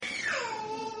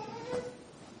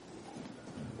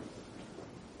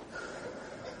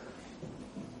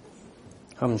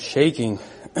I'm shaking.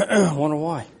 I wonder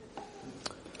why.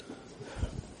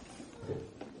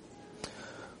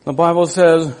 The Bible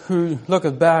says, who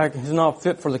looketh back is not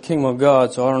fit for the kingdom of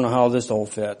God, so I don't know how this all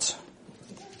fits.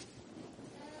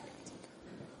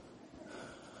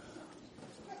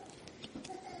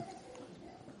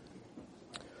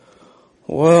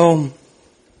 Well,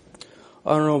 I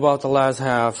don't know about the last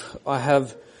half. I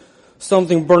have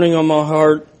something burning on my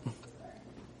heart.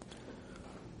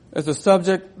 It's a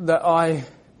subject that I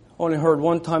only heard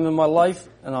one time in my life,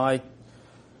 and I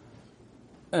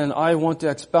want to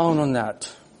expound on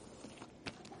that.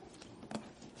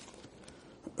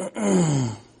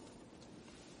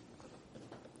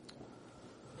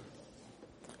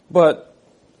 But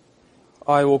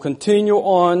I will continue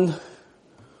on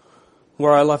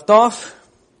where I left off.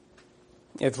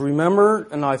 If you remember,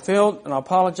 and I failed, and I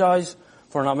apologize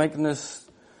for not making this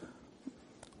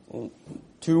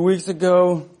 2 weeks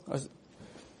ago,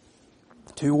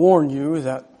 to warn you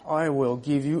that I will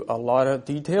give you a lot of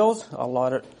details,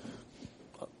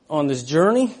 on this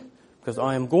journey, because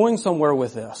I am going somewhere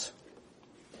with this.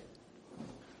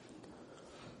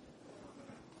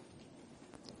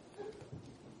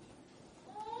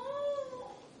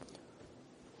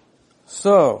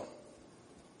 So,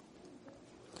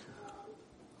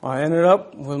 I ended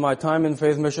up with my time in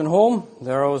Faith Mission Home.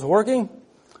 There I was working.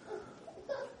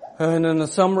 And in the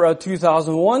summer of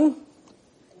 2001,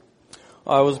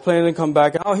 I was planning to come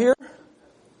back out here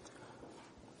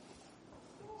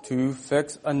to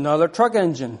fix another truck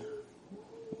engine.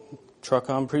 Truck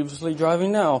I'm previously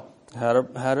driving now had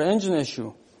an engine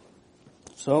issue.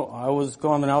 So I was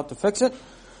going out to fix it.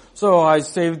 So I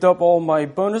saved up all my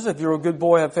bonuses. If you're a good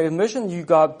boy at Faith Mission, you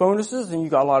got bonuses and you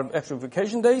got a lot of extra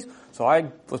vacation days. So I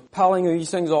was piling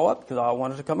these things all up because I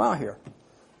wanted to come out here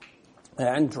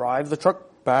and drive the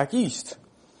truck back east.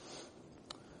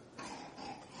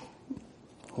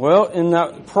 Well, in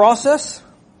that process,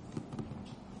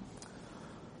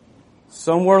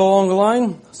 somewhere along the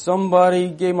line, somebody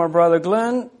gave my brother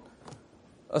Glenn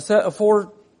a set of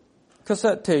 4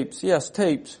 cassette tapes. Yes,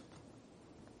 tapes.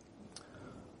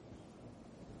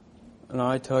 And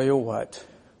I tell you what,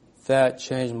 that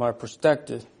changed my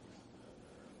perspective.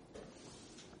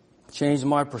 Changed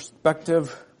my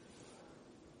perspective.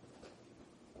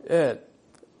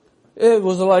 It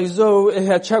was like though it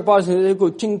had check boxes and it would go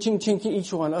ching, ching, ching, ching,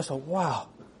 each one. I said, wow,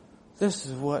 this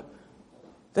is what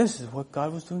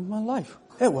God was doing in my life.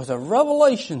 It was a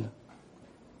revelation.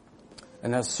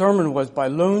 And that sermon was by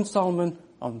Lone Solomon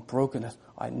on brokenness.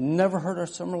 I never heard a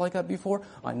sermon like that before.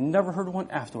 I never heard one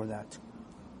after that.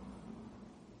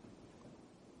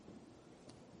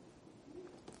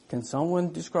 Can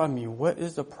someone describe me what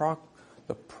is the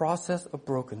process of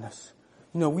brokenness?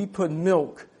 You know, we put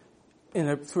milk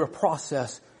through a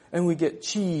process and we get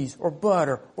cheese or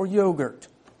butter or yogurt.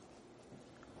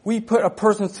 We put a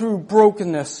person through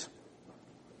brokenness.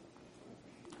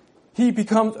 He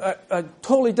becomes a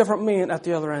totally different man at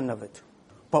the other end of it.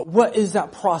 But what is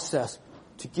that process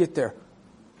to get there?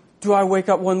 Do I wake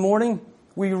up one morning?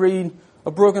 We read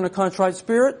a broken and contrite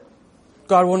spirit.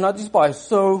 God will not despise.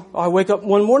 So I wake up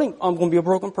one morning, I'm going to be a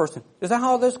broken person. Is that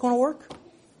how that's going to work?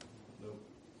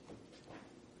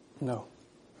 No.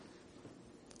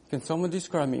 Can someone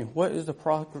describe me? What is the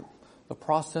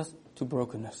process to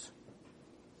brokenness?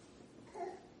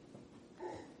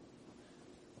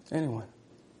 Anyone?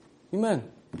 Amen.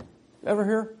 Ever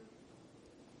hear?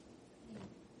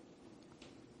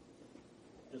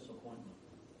 Disappointment.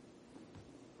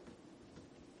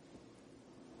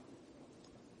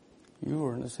 You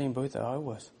were in the same boat that I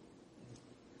was.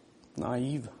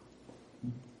 Naive.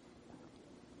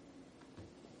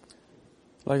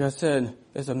 Like I said,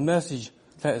 it's a message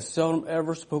that is seldom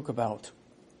ever spoke about.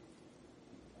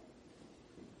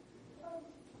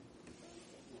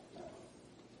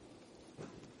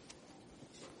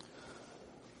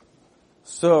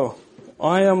 So,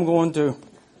 I am going to,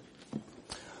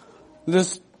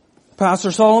 this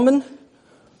Pastor Solomon,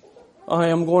 I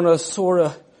am going to sort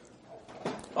of,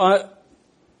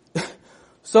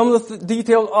 some of the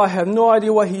details, I have no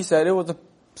idea what he said. It was a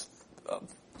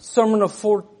sermon of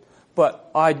 4, but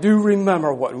I do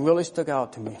remember what really stuck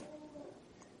out to me.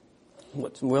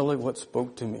 What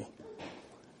spoke to me.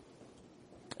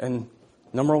 And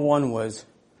number 1 was,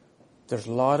 there's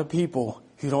a lot of people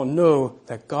who don't know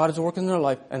that God is working in their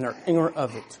life and they're ignorant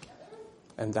of it.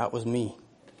 And that was me.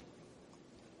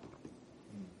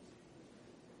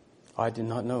 I did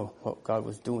not know what God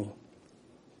was doing.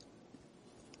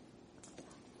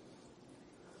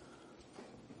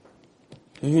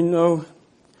 You know,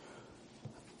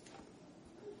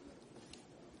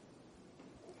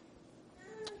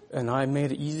 and I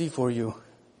made it easy for you.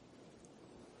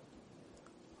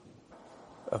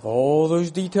 of all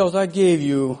those details I gave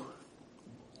you,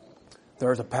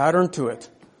 there's a pattern to it.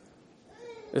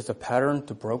 It's a pattern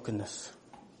to brokenness.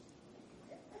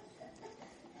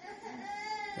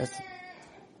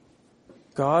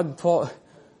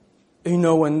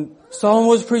 When Solomon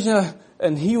was preaching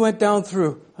and he went down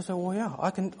through, I said, well, yeah,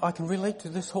 I can relate to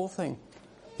this whole thing.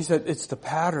 He said, it's the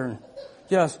pattern.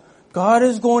 Yes, God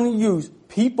is going to use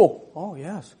people. Oh,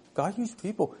 yes, God used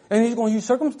people. And He's going to use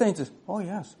circumstances. Oh,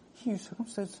 yes, He used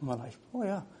circumstances in my life. Oh,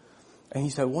 yeah. And He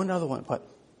said one other one, but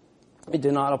it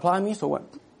did not apply to me, so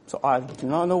I do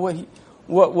not know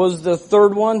what was the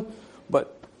third one,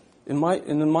 but in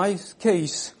my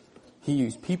case, He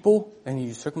used people and He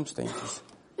used circumstances.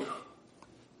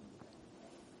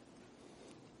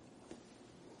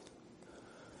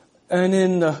 And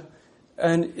in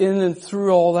and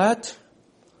through all that,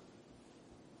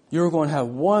 you're going to have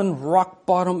one rock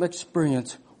bottom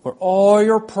experience where all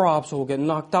your props will get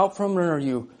knocked out from under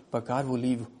you, but God will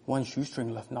leave one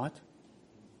shoestring left, not?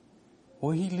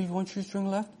 Will He leave one shoestring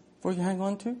left for you to hang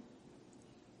on to?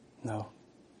 No.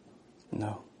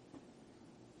 No.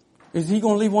 Is He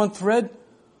going to leave one thread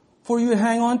for you to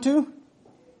hang on to?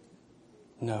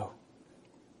 No.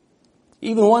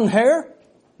 Even one hair?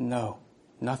 No.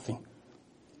 Nothing.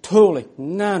 Totally.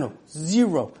 Nano.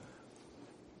 Zero.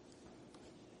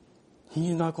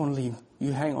 He's not going to leave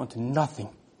you hang on to nothing.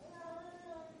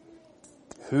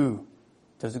 Who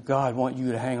does God want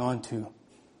you to hang on to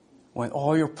when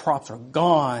all your props are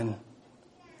gone?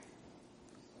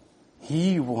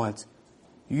 He wants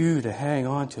you to hang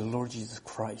on to the Lord Jesus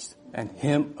Christ and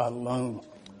Him alone.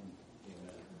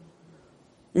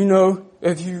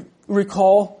 If you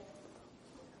recall,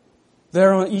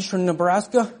 there in eastern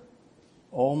Nebraska,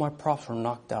 all my props were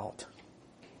knocked out.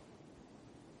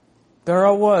 There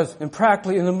I was, and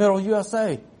practically in the middle of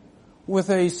USA, with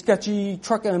a sketchy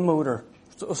truck end motor,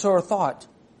 so I thought.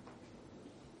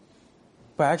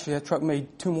 But actually that truck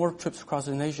made 2 more trips across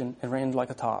the nation and ran like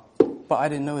a top. But I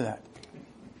didn't know that.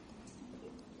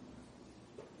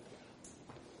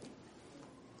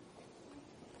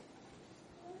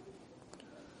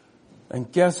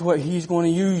 And guess what He's going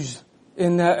to use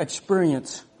in that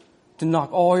experience to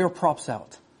knock all your props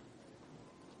out?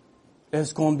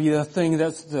 It's going to be the thing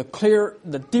that's the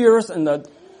dearest and the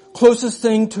closest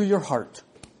thing to your heart.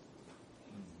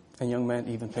 And young men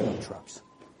even pick up trucks.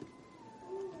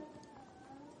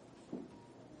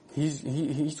 He's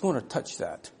going to touch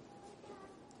that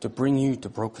to bring you to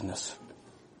brokenness.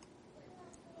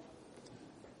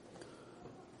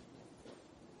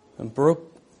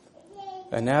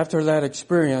 And after that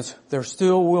experience, there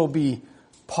still will be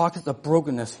pockets of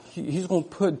brokenness. He's going to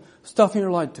put stuff in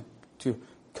your life to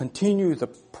continue the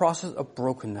process of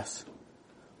brokenness,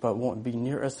 but it won't be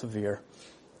near as severe.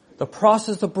 The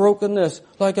process of brokenness,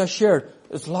 like I shared,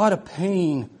 is a lot of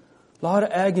pain, a lot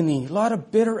of agony, a lot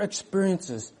of bitter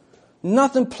experiences.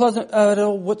 Nothing pleasant at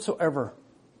all whatsoever.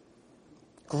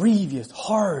 Grievous,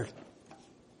 hard.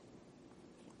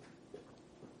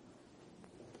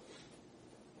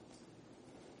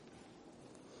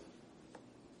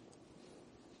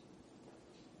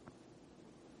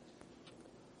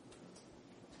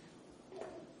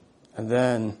 And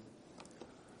then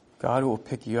God will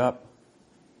pick you up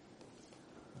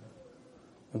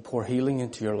and pour healing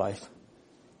into your life.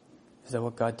 Is that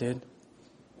what God did?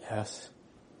 Yes.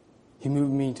 He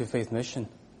moved me into Faith Mission.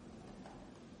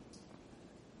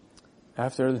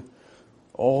 After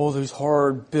all those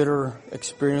hard, bitter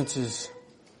experiences,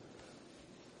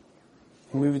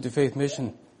 He moved into Faith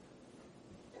Mission.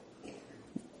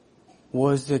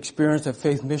 Was the experience of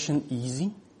Faith Mission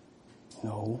easy?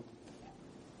 No.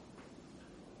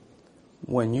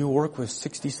 When you work with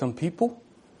 60-some people,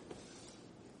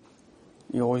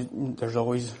 there's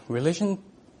always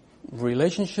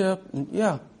relationship.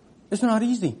 Yeah, it's not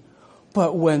easy.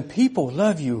 But when people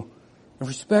love you and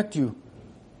respect you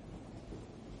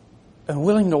and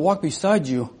willing to walk beside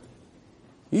you,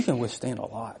 you can withstand a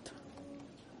lot.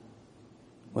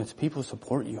 When people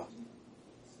support you.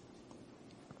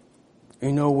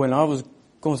 When I was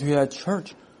going through that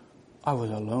church, I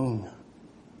was alone.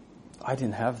 I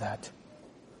didn't have that.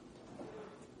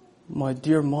 My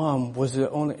dear mom was the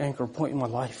only anchor point in my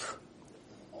life.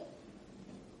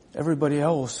 Everybody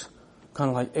else kind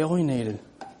of like alienated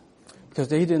because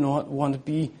they didn't want to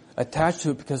be attached to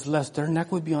it because lest their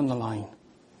neck would be on the line.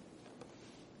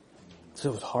 So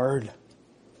it was hard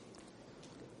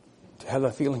to have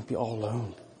that feeling to be all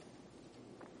alone.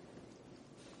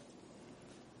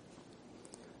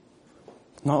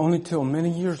 Not only till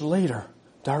many years later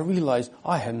did I realize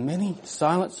I had many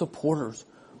silent supporters,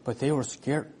 but they were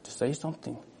scared to say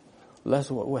something,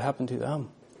 lest what would happen to them.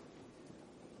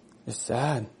 It's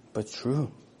sad, but true.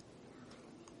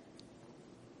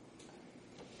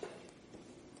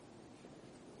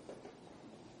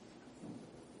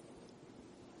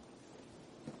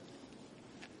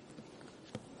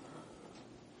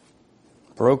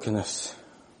 Brokenness.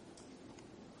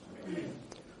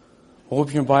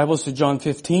 Open your Bibles to John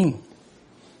 15.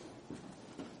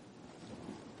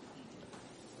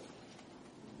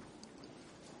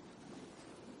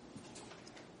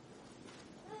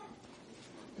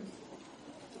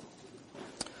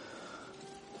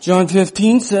 John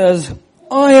 15 says,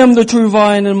 I am the true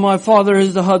vine, and my Father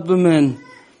is the husbandman.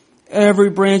 Every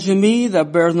branch in me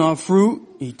that bears not fruit,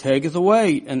 he taketh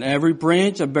away, and every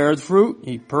branch that beareth fruit,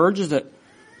 he purges it,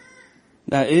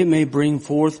 that it may bring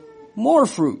forth more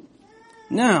fruit.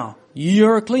 Now, ye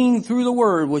are clean through the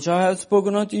word which I have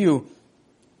spoken unto you.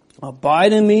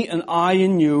 Abide in me, and I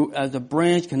in you, as the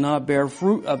branch cannot bear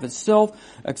fruit of itself,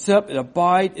 except it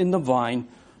abide in the vine.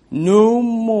 No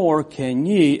more can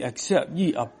ye, except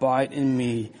ye abide in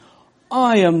me.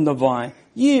 I am the vine,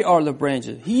 ye are the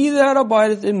branches. He that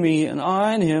abideth in me, and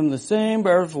I in him, the same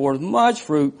beareth forth much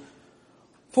fruit.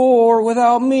 For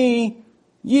without me,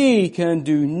 ye can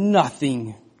do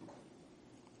nothing.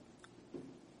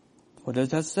 What does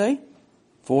that say?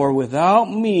 For without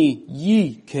me,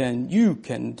 you can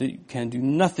do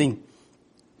nothing.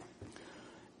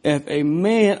 If a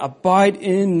man abide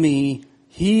in me,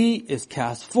 he is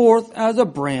cast forth as a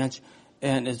branch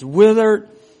and is withered,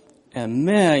 and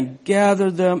men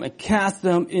gather them and cast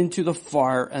them into the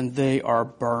fire, and they are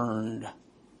burned.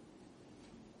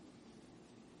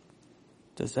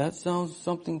 Does that sound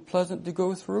something pleasant to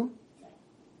go through?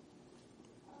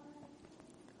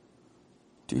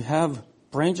 Do you have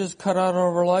branches cut out of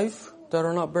our life that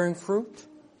are not bearing fruit?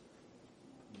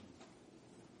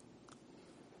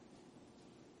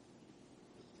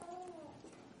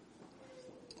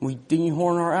 We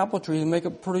dehorn our apple tree to make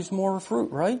it produce more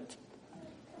fruit, right?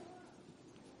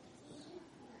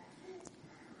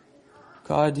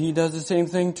 God, He does the same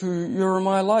thing to your and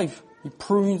my life. He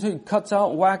prunes, He cuts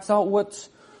out, whacks out what's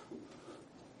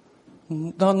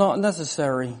not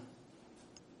necessary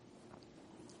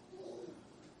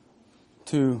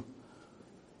so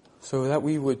that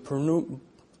we would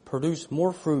produce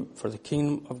more fruit for the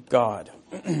kingdom of God.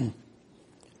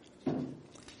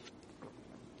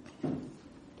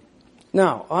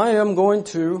 Now, I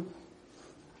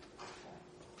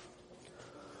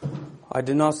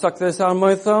did not suck this out of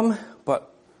my thumb,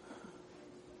 but,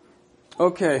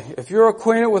 okay, if you're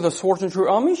acquainted with the Swartz and True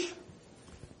Amish,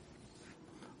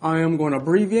 I am going to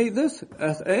abbreviate this,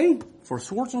 SA, for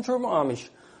Swartz and True Amish.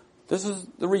 This is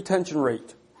the retention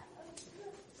rate.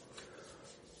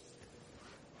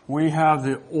 We have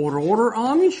the Old Order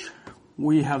Amish,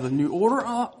 we have the New Order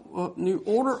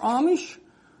Amish,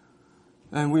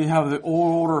 and we have the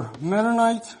Old Order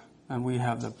Mennonites, and we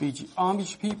have the BG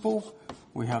Amish people,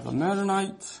 we have the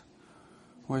Mennonites,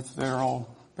 which they're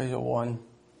all basically one.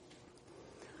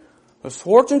 The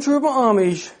Swartz and True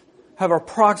Amish have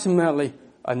approximately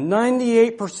a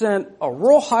 98%, a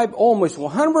real high, almost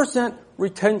 100%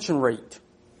 retention rate.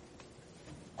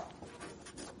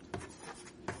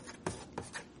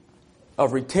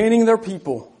 Of retaining their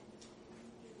people.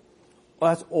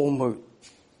 That's almost,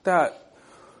 that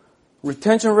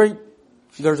retention rate,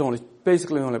 there's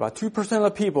basically only about 2% of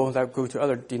the people that go to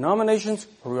other denominations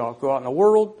or go out in the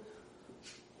world.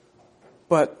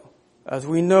 But as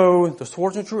we know, the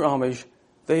Swartz and True Amish,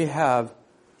 they have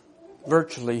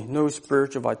virtually no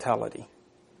spiritual vitality.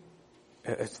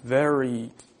 It's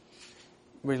very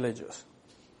religious.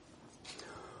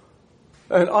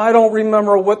 And I don't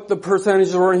remember what the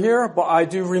percentages were here, but I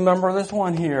do remember this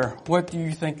one here. What do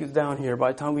you think is down here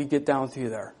by the time we get down to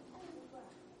there?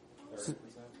 30%.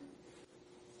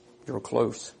 You're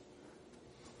close.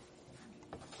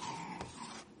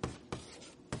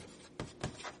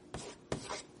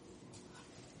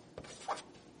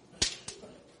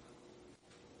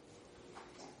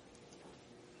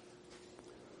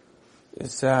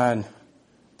 It's sad.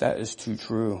 That is too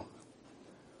true.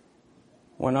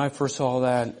 When I first saw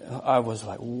that, I was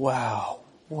like, wow,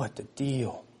 what the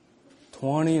deal?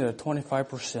 20 to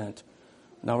 25%.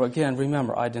 Now again,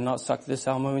 remember, I did not suck this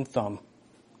out of my own thumb.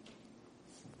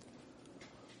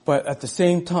 But at the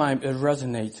same time, it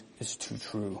resonates. It's too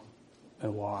true.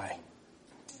 And why?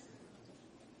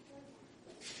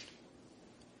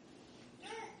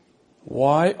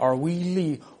 Why are we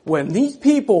leaving? When these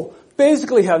people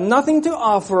basically have nothing to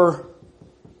offer,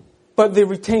 but they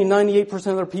retain 98%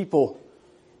 of their people.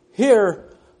 Here,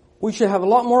 we should have a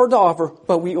lot more to offer,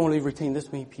 but we only retain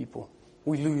this many people.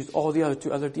 We lose all the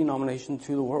other denominations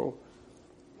to the world.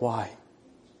 Why?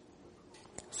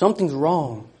 Something's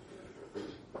wrong.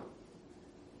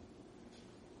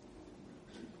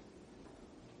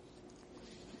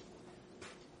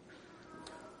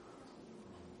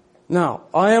 Now,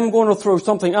 I am going to throw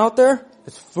something out there.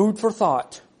 It's food for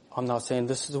thought. I'm not saying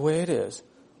this is the way it is,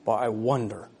 but I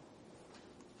wonder.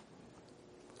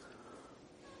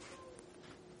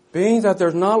 Being that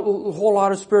there's not a whole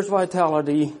lot of spiritual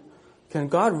vitality, can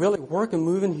God really work and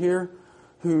move in here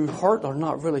whose heart are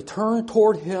not really turned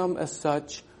toward Him as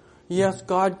such? Yes,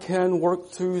 God can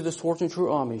work through the scorching true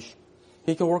Amish.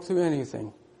 He can work through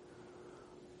anything.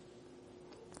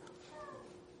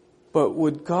 But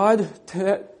would God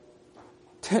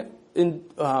tend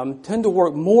to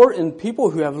work more in people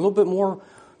who have a little bit more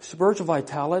spiritual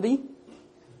vitality?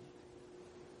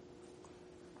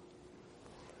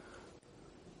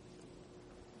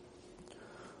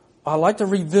 I like to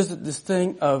revisit this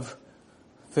thing of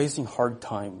facing hard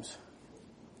times.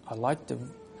 I like to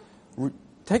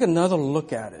take another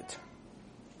look at it.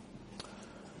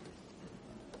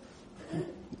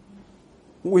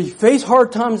 We face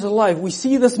hard times in life. We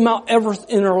see this Mount Everest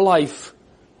in our life,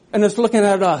 and it's looking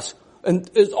at us, and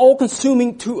it's all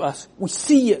consuming to us. We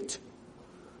see it.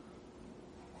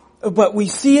 But we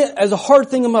see it as a hard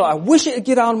thing in my life. I wish it would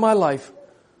get out of my life.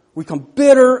 We become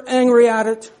bitter, angry at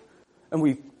it, and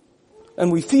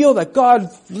we feel that God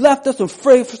left us and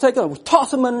forsaken us. We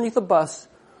toss Him underneath the bus,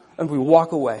 and we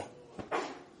walk away.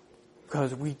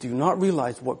 Because we do not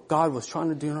realize what God was trying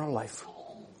to do in our life.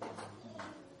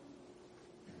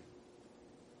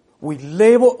 We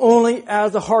label only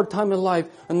as a hard time in life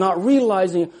and not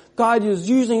realizing God is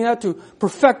using that to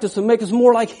perfect us and make us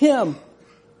more like Him.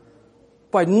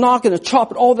 By knocking and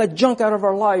chopping all that junk out of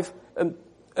our life and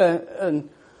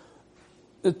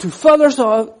to feathers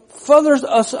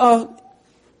us up.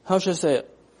 How should I say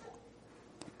it?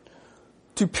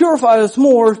 To purify us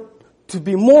more, to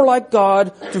be more like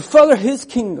God, to further His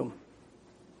kingdom.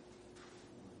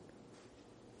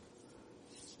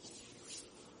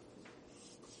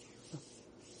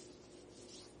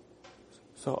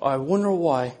 So I wonder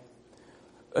why.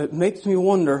 It makes me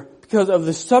wonder, because of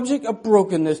the subject of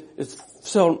brokenness, it's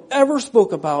seldom ever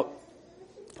spoke about.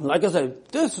 Like I said,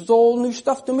 this is all new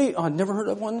stuff to me. I've never heard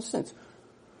of one since.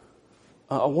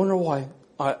 I wonder why.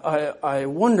 I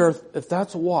wonder if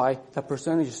that's why that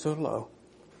percentage is so low.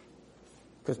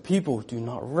 Because people do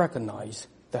not recognize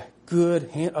that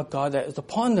good hand of God that is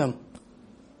upon them.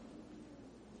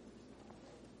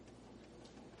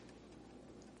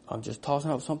 I'm just tossing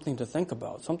out something to think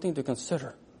about, something to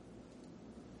consider.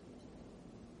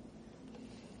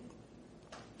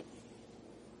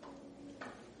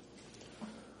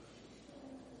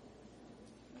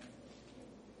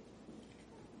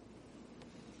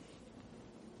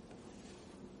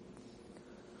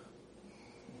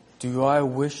 Do I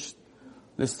wish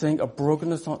this thing of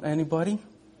brokenness on anybody?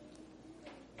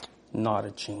 Not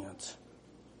a chance.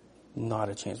 Not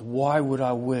a chance. Why would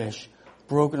I wish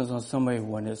brokenness on somebody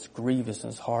when it's grievous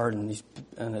and it's hard and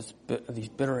these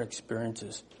bitter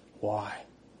experiences? Why?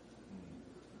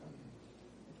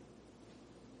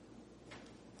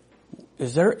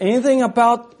 Is there anything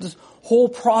about this whole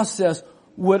process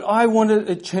would I want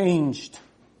it changed?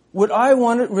 Would I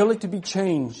want it really to be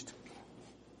changed?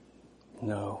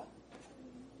 No.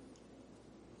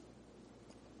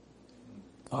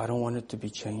 I don't want it to be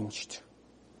changed.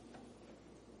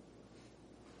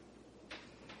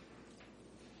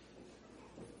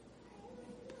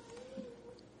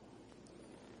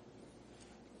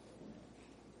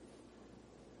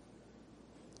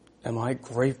 Am I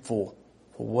grateful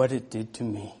for what it did to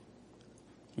me?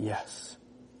 Yes.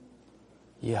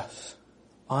 Yes.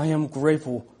 I am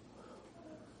grateful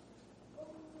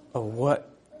of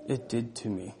what it did to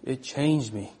me. It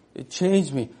changed me. It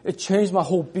changed me. It changed my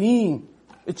whole being.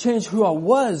 It changed who I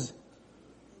was.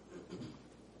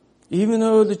 Even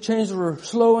though the changes were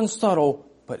slow and subtle,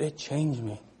 but it changed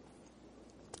me.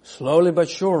 Slowly but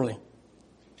surely.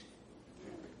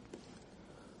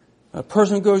 A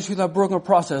person goes through that broken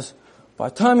process. By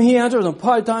the time he enters and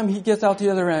by the time he gets out the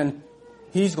other end,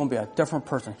 he's going to be a different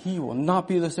person. He will not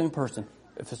be the same person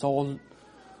if it's all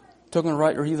taken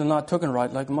right or either not taken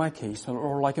right, like in my case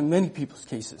or like in many people's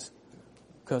cases,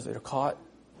 because they're caught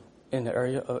in the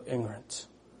area of ignorance.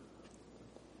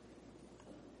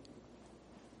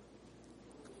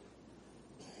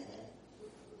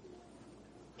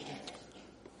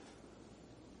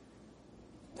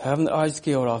 Having the eyes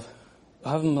scaled off,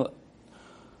 having the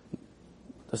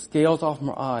scales off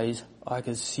my eyes, I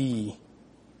could see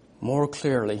more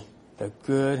clearly the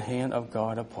good hand of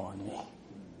God upon me.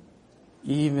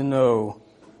 Even though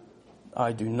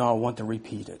I do not want to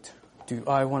repeat it. Do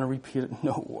I want to repeat it?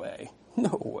 No way.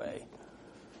 No way.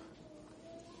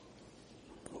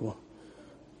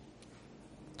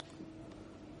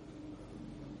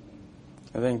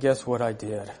 And then guess what I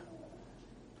did?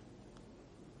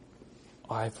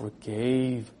 I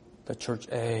forgave the church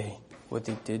A what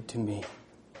they did to me.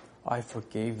 I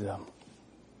forgave them.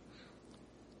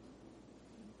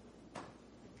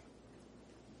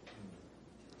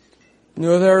 You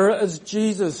know, there is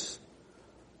Jesus.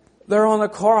 There on the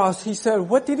cross. He said,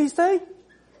 what did he say?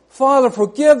 Father,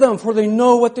 forgive them, for they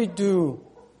know what they do.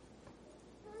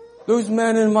 Those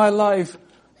men in my life,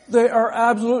 they are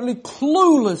absolutely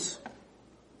clueless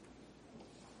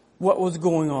what was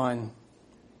going on.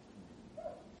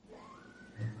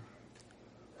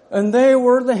 And they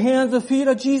were the hands and feet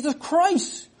of Jesus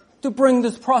Christ to bring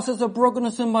this process of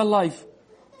brokenness in my life.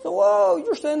 So, whoa,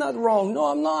 you're saying that wrong. No,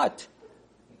 I'm not.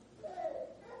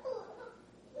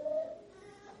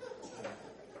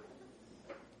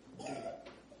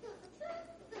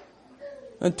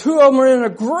 And two of them are in a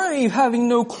grave having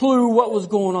no clue what was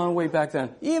going on way back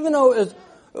then. Even though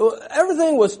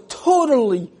everything was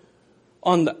totally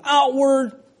on the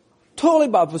outward, totally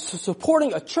about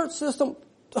supporting a church system.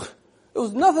 It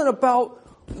was nothing about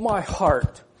my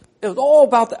heart. It was all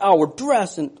about the outward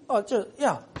dress and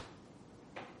yeah.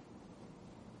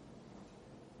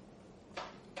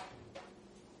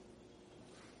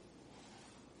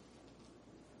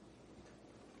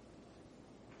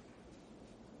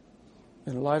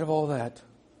 In light of all that,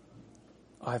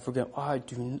 I forget.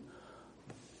 The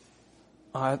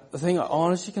thing I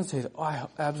honestly can say is I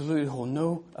absolutely hold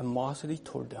no animosity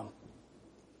toward them,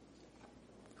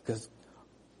 because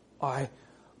my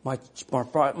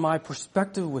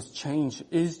perspective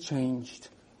is changed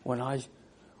when I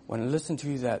listened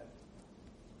to that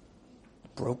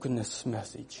brokenness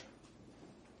message,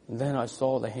 and then I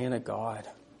saw the hand of God.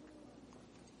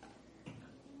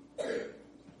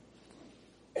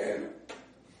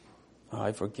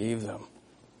 I forgave them.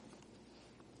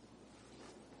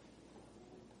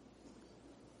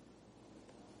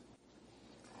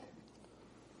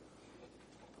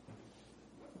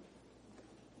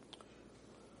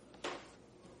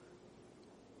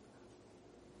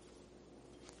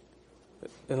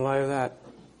 In light of that,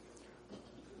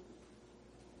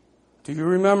 do you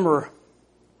remember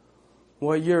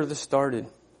what year this started?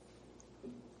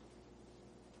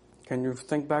 Can you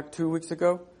think back 2 weeks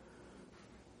ago?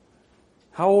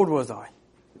 How old was I?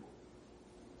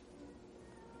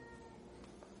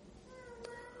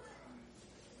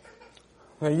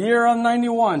 The year of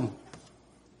 91.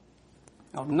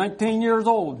 I'm 19 years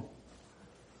old.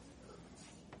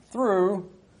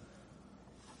 Through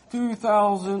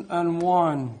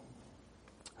 2001.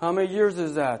 How many years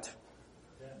is that?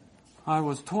 I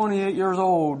was 28 years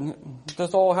old.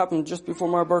 This all happened just before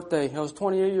my birthday. I was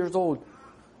 28 years old.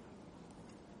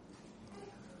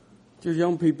 Dear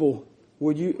young people,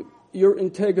 would your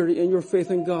integrity and your faith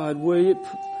in God, will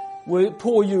it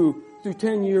pull you through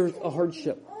 10 years of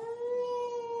hardship?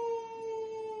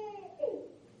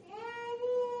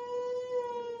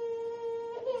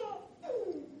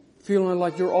 Feeling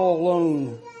like you're all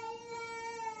alone.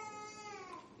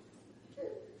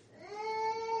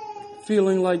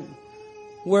 Feeling like,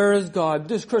 where is God?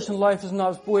 This Christian life is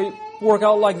not supposed to work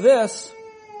out like this.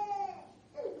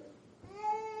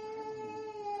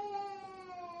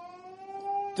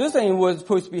 This ain't what's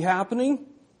supposed to be happening.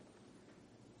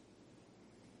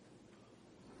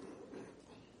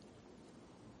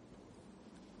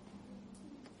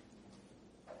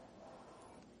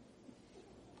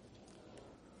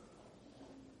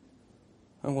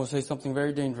 I'm going to say something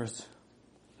very dangerous.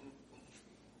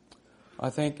 I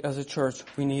think as a church,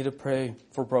 we need to pray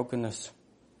for brokenness.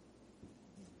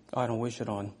 I don't wish it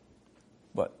on,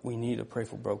 but we need to pray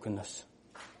for brokenness.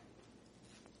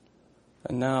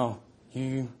 And now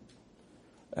you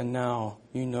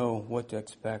know what to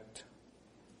expect.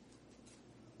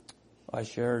 I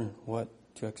shared what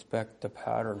to expect, the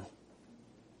pattern.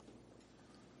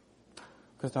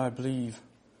 Because I believe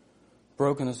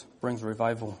brokenness brings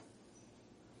revival.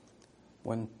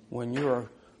 When you are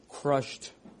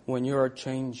crushed, when you are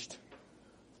changed,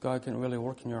 God can really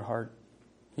work in your heart.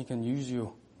 He can use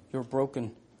you. You're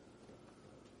broken.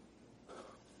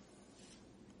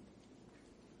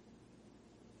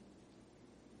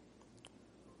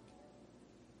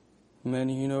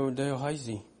 Many of you know Dale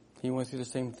Heisey. He went through the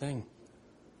same thing.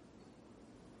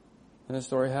 And the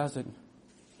story has it,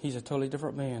 he's a totally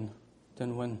different man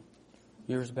than when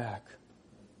years back.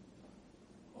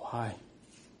 Why?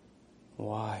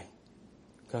 Why?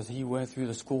 Because he went through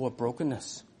the school of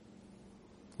brokenness.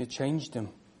 It changed him.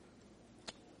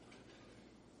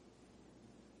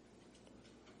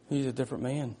 He's a different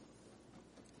man.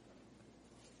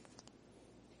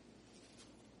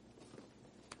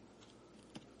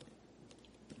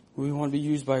 We want to be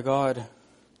used by God.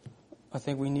 I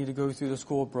think we need to go through the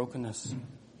school of brokenness.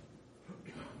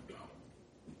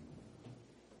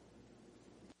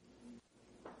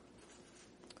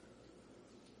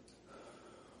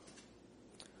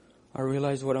 I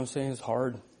realize what I'm saying is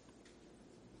hard.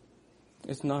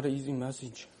 It's not an easy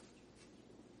message.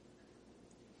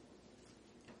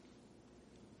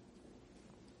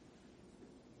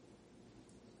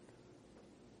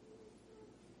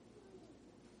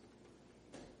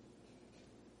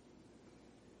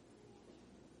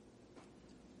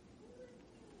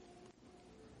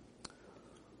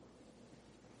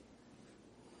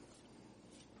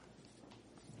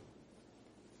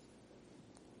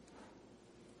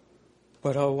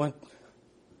 But I want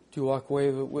to walk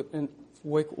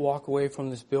away from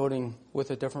this building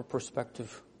with a different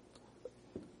perspective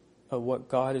of what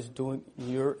God is doing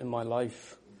here in my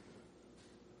life.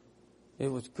 It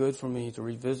was good for me to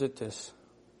revisit this.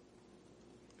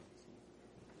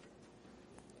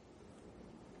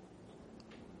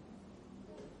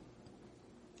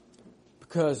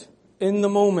 Because in the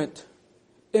moment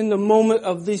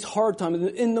of these hard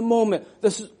times, in the moment,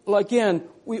 this is, again,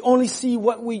 we only see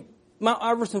Mount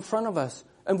Everest in front of us,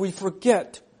 and we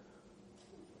forget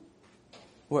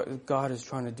what God is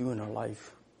trying to do in our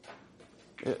life.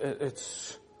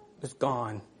 It's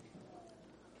gone.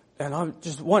 And I'm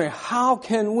just wondering, how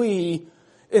can we,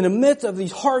 in the midst of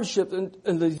these hardships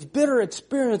and these bitter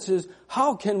experiences,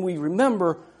 how can we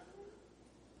remember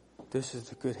this is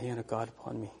the good hand of God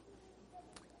upon me?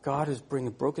 God is bringing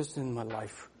brokenness in my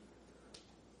life.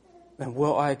 And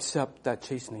will I accept that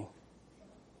chastening?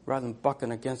 Rather than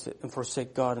bucking against it and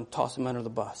forsake God and toss him under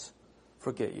the bus.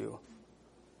 Forget you.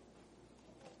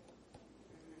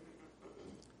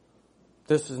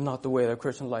 This is not the way that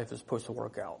Christian life is supposed to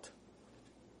work out.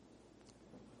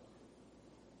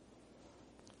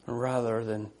 And rather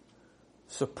than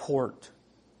support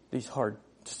these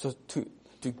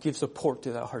to give support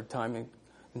to that hard time,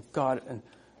 and God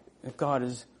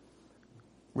is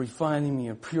refining me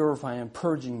and purifying and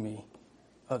purging me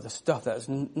of the stuff that is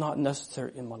not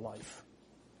necessary in my life.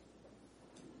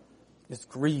 It's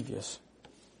grievous.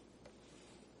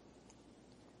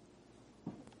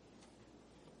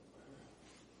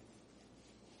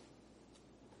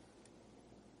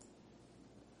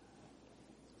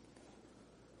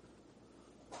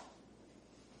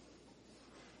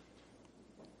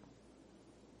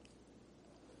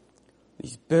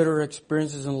 These bitter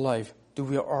experiences in life,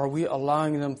 are we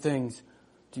allowing them things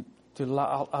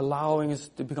allowing us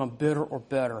to become bitter or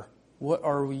better? What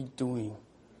are we doing?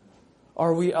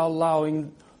 Are we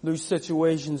allowing those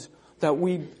situations that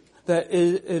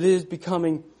it is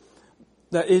becoming,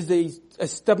 that is a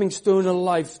stepping stone in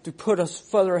life to put us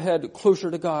further ahead, closer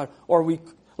to God? Or are we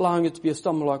allowing it to be a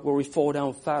stumbling block where we fall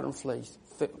down flat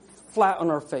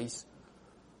on our face,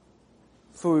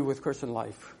 fully with Christian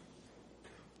life?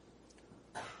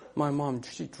 My mom,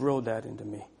 she drilled that into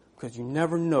me. Because you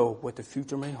never know what the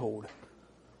future may hold.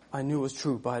 I knew it was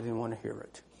true, but I didn't want to hear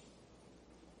it.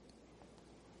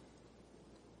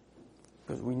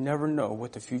 Because we never know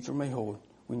what the future may hold.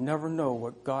 We never know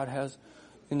what God has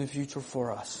in the future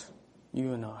for us,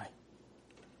 you and I.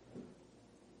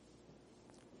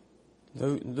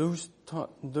 Those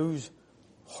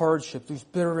hardships, those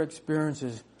bitter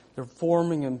experiences, they're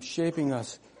forming and shaping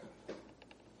us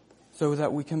so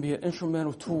that we can be an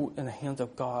instrumental tool in the hands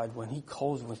of God when He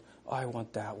calls us. I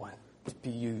want that one to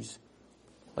be used.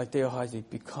 Like Deohazi,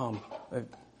 become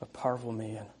a powerful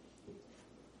man.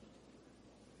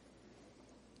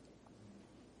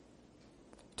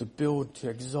 To build, to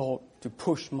exalt, to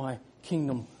push my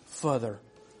kingdom further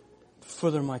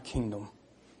my kingdom.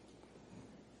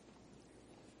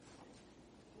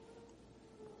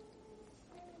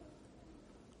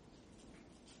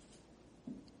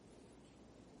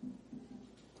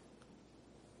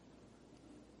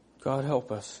 God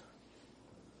help us.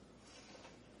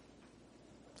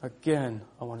 Again,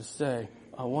 I want to say,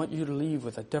 I want you to leave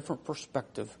with a different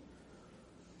perspective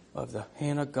of the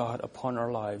hand of God upon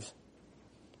our lives.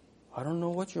 I don't know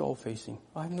what you're all facing.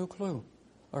 I have no clue.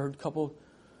 I heard a couple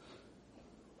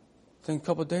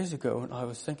of days ago, and I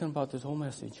was thinking about this whole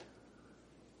message.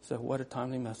 So what a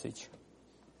timely message.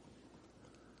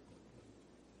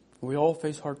 We all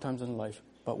face hard times in life,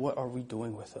 but what are we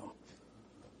doing with them?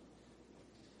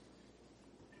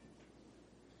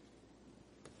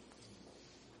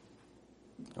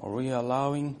 Are we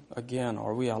allowing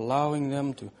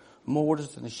them to mold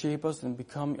us and shape us and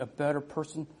become a better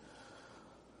person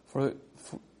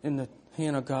in the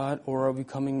hand of God, or are we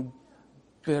becoming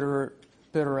bitter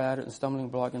at it and stumbling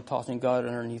block and tossing God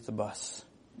underneath the bus?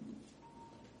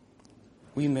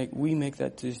 We make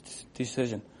that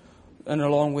decision. And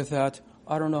along with that,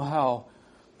 I don't know how,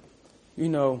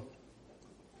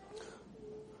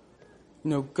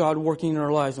 God working in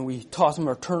our lives, and we toss Him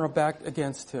or turn our back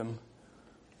against Him.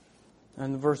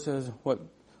 And the verse says,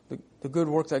 but the good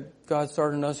work that God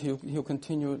started in us, He'll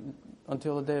continue it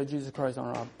until the day of Jesus Christ. I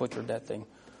don't know, I butchered that thing.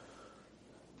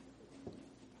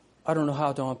 I don't know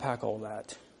how to unpack all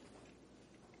that.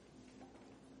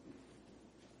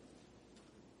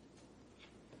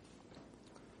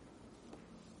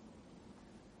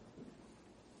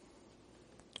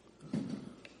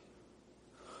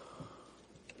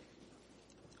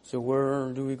 So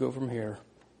where do we go from here?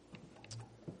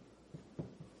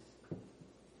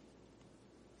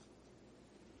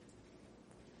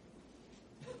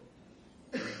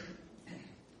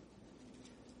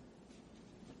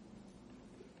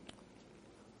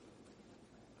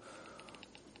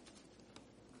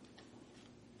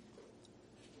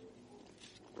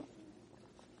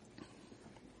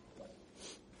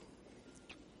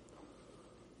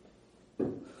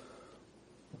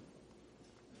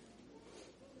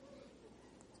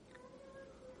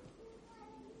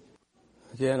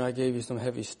 Again, I gave you some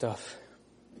heavy stuff.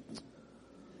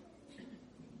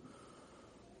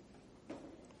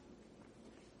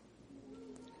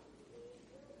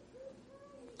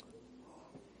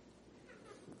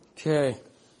 Okay.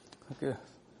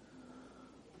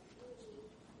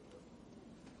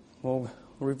 We'll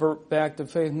revert back to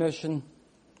Faith Mission.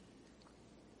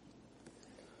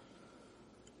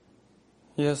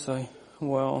 Yes, I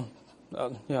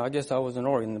guess I was in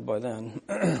Oregon by then.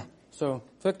 So,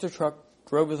 fixed the truck,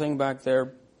 drove the thing back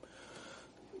there.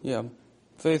 Yeah,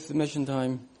 Faith Mission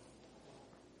time.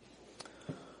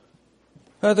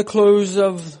 At the close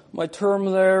of my term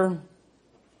there,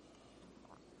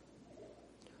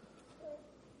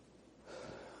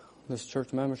 this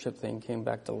church membership thing came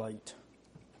back to light.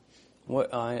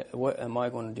 What am I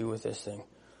going to do with this thing?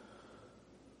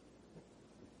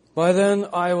 By then,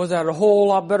 I was at a whole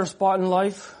lot better spot in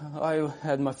life. I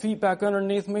had my feet back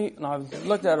underneath me, and I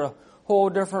looked at a whole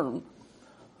different.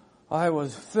 I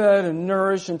was fed and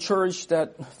nourished and cherished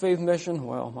at Faith Mission.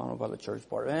 Well, I don't know about the church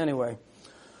part. Anyway.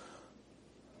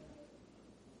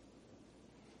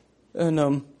 And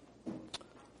the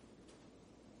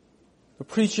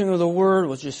preaching of the Word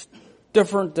was just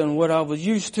different than what I was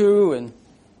used to. And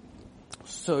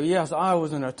so, yes, I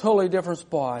was in a totally different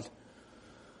spot.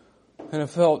 And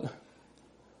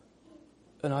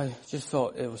I just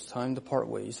felt it was time to part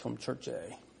ways from Church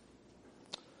A.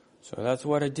 So that's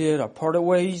what I did. I parted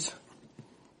ways.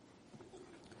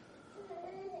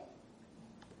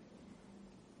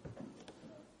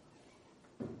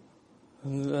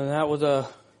 And that was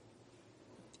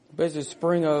basically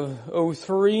spring of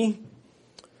 2003.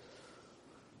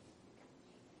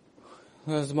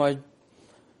 As my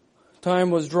time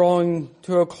was drawing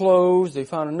to a close, they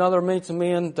found another maintenance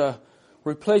man to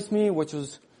replace me, which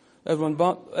was Edwin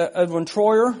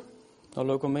Troyer, a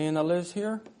local man that lives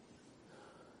here.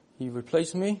 He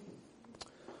replaced me,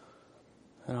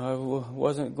 and I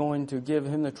wasn't going to give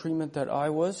him the treatment that I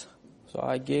was, so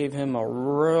I gave him a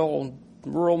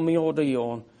real meal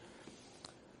deal.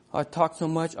 I talked so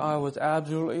much I was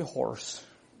absolutely hoarse.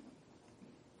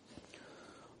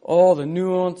 All the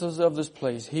nuances of this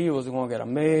place, he was going to get a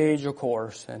major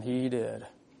course, and he did.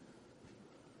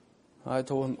 I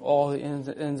told him all the ins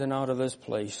and outs of this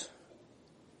place.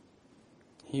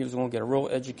 He was going to get a real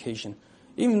education.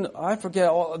 Even, I forget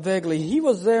vaguely, he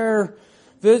was there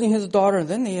visiting his daughter, and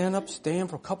then they end up staying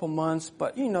for a couple months.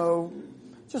 But,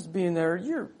 just being there,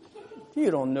 you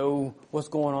don't know what's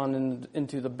going on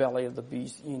into the belly of the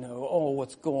beast.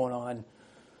 What's going on.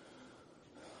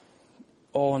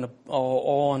 All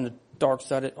on the dark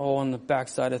side, all on the back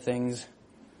side of things.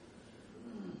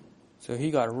 So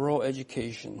he got a real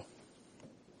education.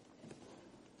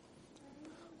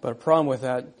 But a problem with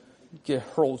that, you get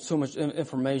hurled so much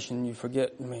information, you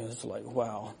forget. It's like,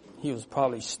 wow. He was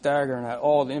probably staggering at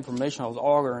all the information I was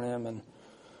offering him,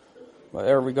 but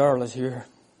regardless,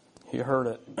 he heard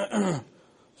it.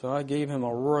 So I gave him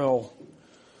a real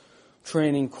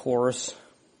training course.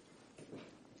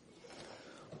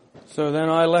 So then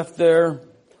I left there,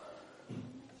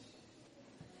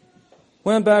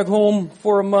 went back home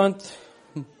for a month.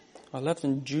 I left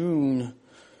in June.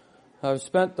 I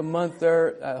spent the month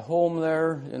there at home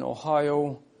there in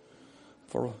Ohio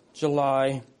for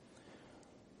July.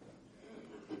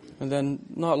 And then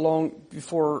not long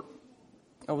before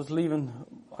I was leaving,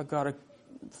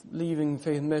 leaving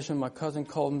Faith Mission. My cousin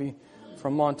called me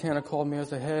from Montana, called me and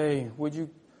said, "Hey, would you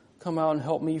come out and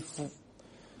help me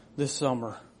this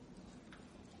summer?"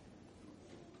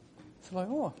 I was like,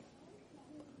 "Oh,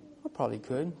 I probably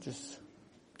could just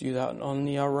do that on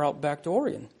the route back to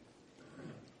Oregon."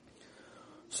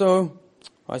 So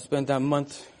I spent that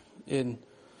month in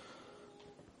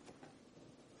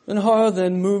Ohio,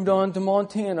 then moved on to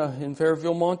Montana, in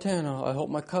Fairfield, Montana. I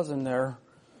helped my cousin there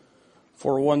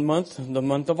for 1 month, the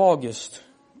month of August,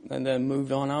 and then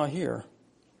moved on out here.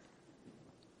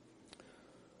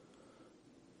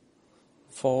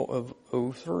 Fall of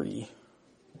 03.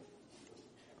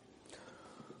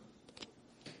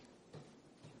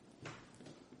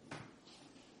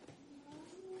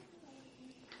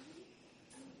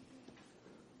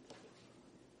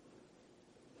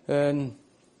 And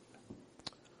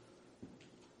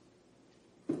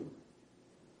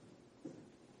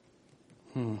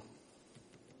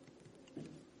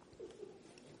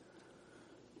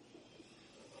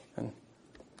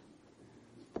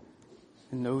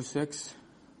And in 06,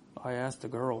 I asked a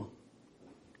girl.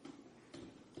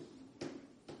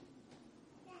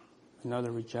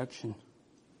 Another rejection.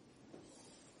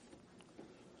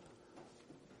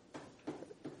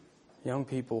 Young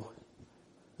people,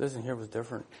 listen, here was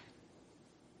different.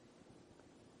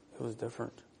 It was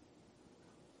different.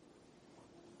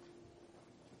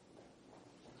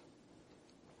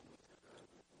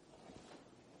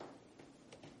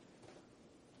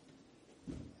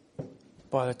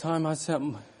 By the time I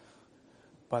sent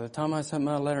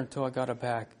my letter until I got it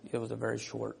back, it was a very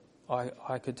short.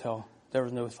 I could tell there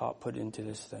was no thought put into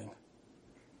this thing.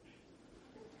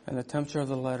 And the temperature of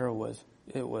the letter was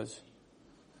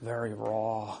very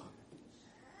raw.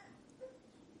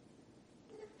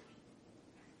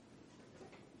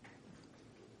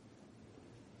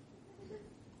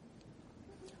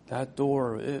 That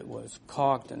door, it was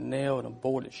caulked and nailed and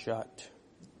bolted shut.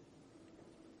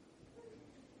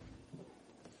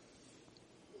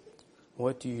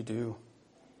 What do you do?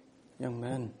 Young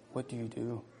men, what do you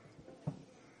do?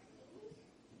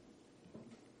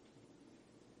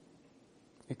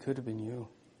 It could have been you.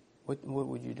 What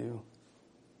would you do?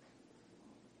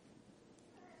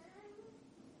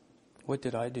 What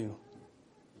did I do?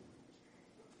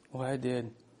 What I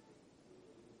did,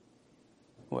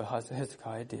 what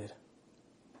Hezekiah did.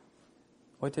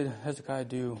 What did Hezekiah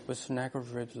do with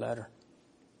Sennacherib's letter?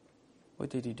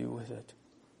 What did he do with it?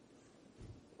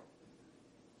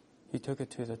 He took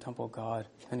it to the temple of God,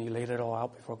 and he laid it all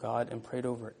out before God and prayed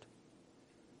over it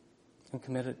and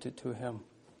committed it to him.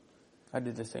 I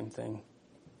did the same thing.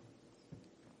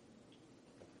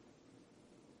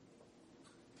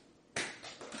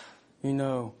 You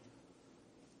know,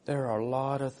 there are a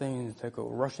lot of things that go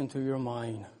rushing through your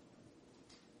mind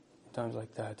in times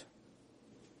like that.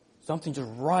 Something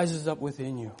just rises up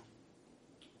within you.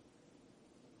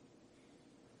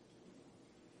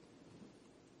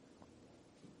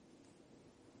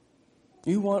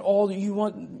 You have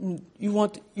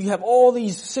all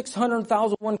these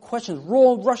 600,001 questions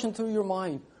rushing through your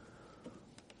mind.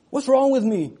 What's wrong with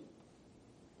me?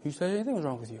 Who said anything was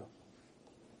wrong with you?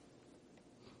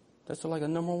 That's like a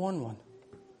number one.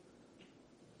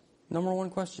 Number one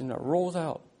question that rolls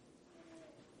out.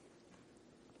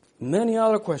 Many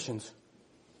other questions.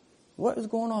 What is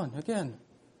going on? Again.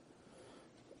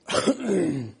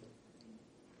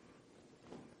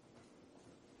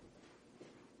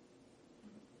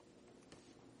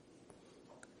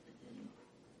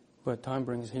 But time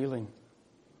brings healing.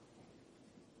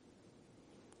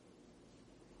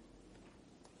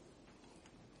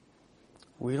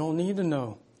 We don't need to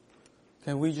know.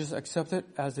 Can we just accept it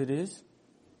as it is?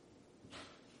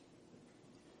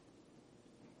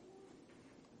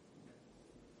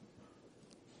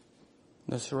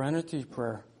 The serenity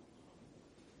prayer.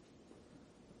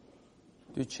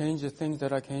 To change the things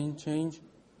that I can change.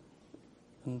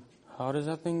 And how does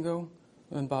that thing go?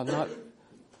 And about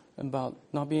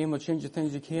not being able to change the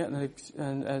things you can't,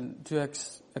 and to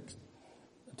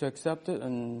accept it,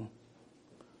 and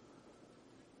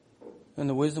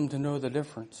the wisdom to know the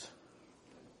difference.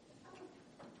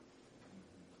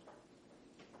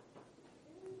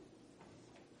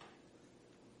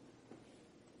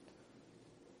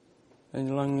 And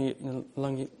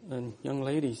young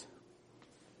ladies,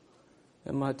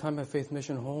 in my time at Faith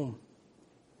Mission Home,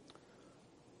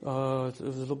 it was a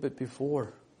little bit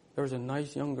before. There was a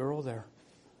nice young girl there.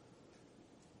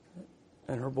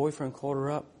 And her boyfriend called her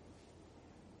up.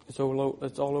 It's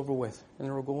all over with. And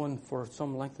they were going for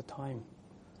some length of time.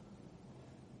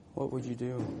 What would you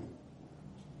do?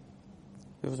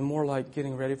 It was more like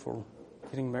getting ready for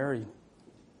getting married.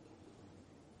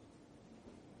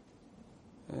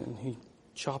 And he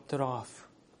chopped it off.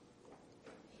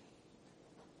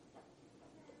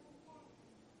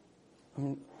 I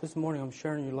mean, this morning I'm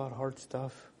sharing you a lot of hard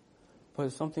stuff. But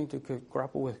it's something to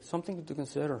grapple with, something to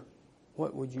consider.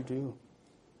 What would you do?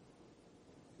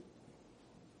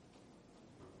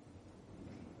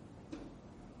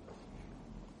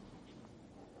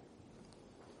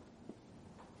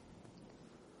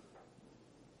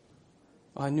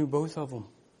 I knew both of them.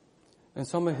 And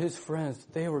some of his friends,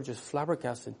 they were just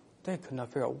flabbergasted. They could not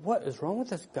figure out what is wrong with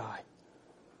this guy.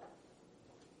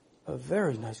 A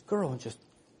very nice girl, and just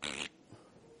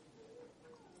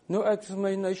no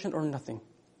explanation or nothing.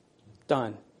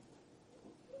 Done.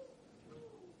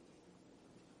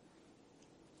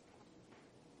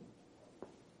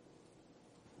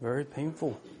 Very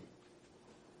painful.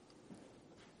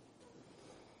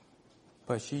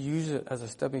 But she used it as a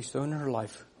stepping stone in her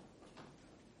life.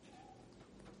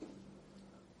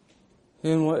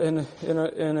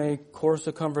 In a course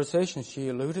of conversation, she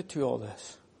alluded to all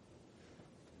this.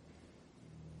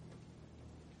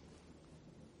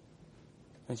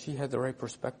 And she had the right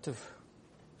perspective,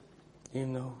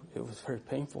 even though it was very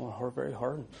painful and hard, very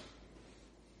hard.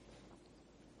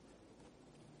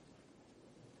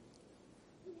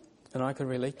 And I could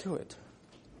relate to it.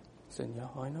 I said, yeah,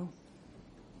 I know.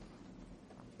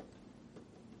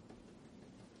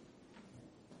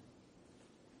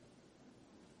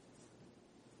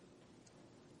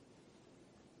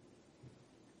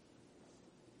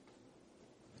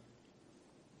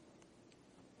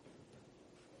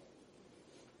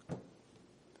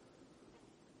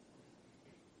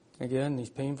 Again, these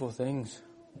painful things.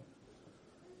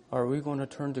 Are we going to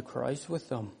turn to Christ with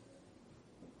them?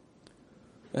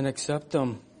 And accept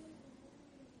them?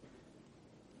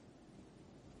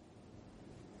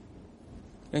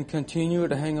 And continue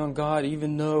to hang on God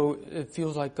even though it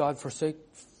feels like God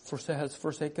has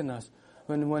forsaken us.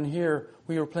 When here,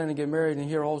 we were planning to get married, and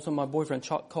here all of a sudden my boyfriend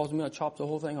calls me and chops the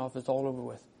whole thing off. It's all over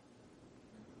with.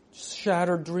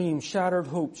 Shattered dreams, shattered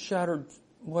hopes, shattered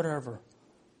whatever.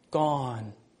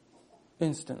 Gone.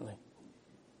 Instantly.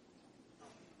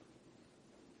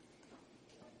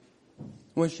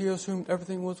 When she assumed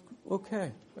everything was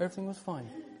okay, everything was fine.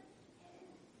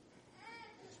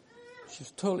 She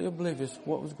was totally oblivious to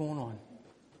what was going on.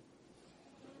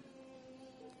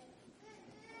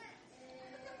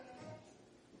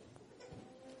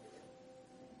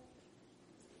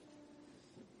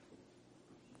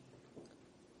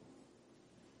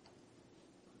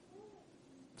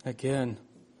 Again,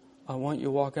 I want you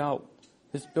to walk out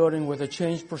this building with a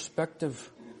changed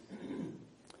perspective.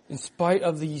 In spite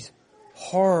of these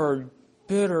hard,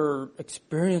 bitter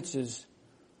experiences,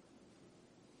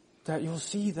 that you'll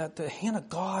see that the hand of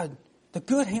God, the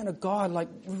good hand of God, like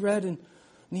we read in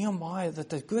Nehemiah, that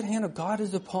the good hand of God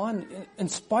is upon in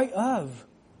spite of.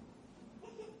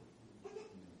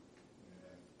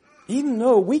 Even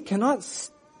though we cannot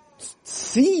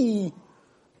see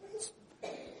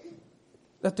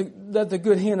that the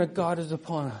good hand of God is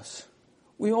upon us.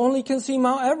 We only can see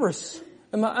Mount Everest.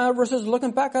 And Mount Everest is looking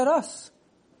back at us.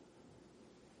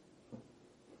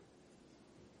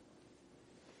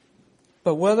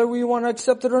 But whether we want to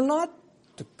accept it or not,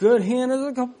 the good hand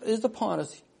is upon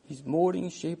us. He's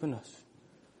molding, shaping us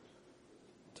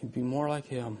to be more like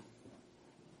Him.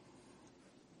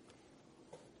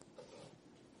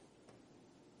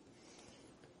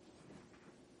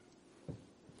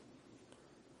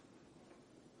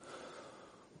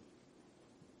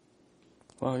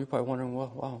 Well, you're probably wondering,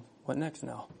 wow, what next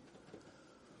now?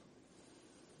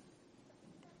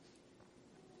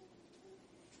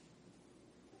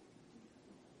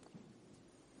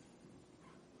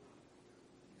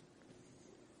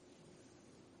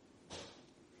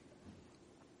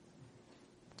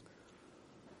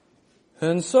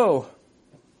 And so,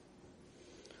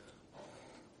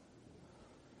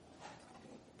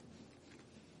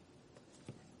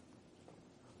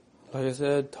 like I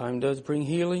said, time does bring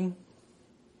healing.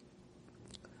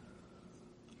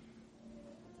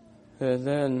 And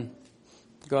then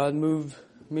God moved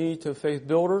me to Faith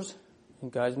Builders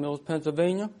in Guys Mills,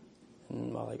 Pennsylvania,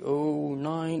 in like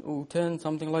 09, 010,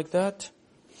 something like that.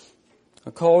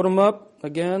 I called them up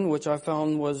again, which I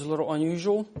found was a little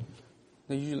unusual.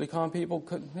 They usually call people,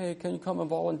 hey, can you come and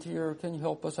volunteer? Can you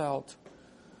help us out?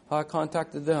 I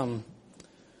contacted them.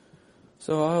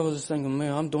 So I was thinking,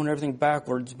 man, I'm doing everything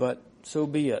backwards, but so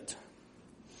be it.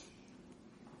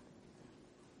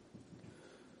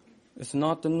 It's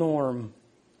not the norm.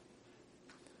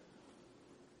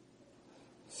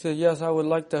 He said, yes, I would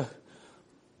like to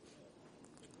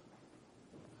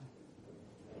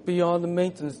be on the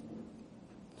maintenance.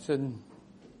 He said,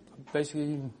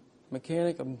 basically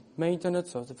mechanic of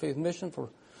maintenance. I was a Faith Mission for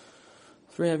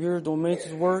 3.5 years doing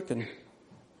maintenance work. And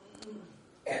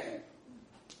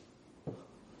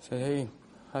said, hey,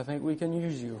 I think we can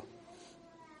use you.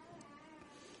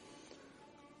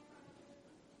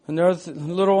 Another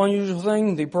little unusual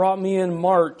thing, they brought me in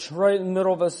March, right in the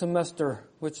middle of a semester,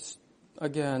 which,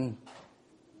 again,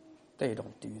 they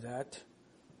don't do that.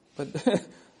 But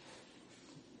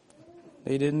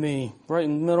They did me right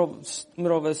in the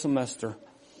middle of a semester.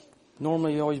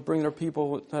 Normally, they always bring their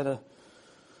people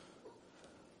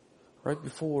right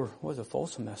before, what was it, fall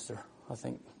semester, I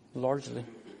think, largely.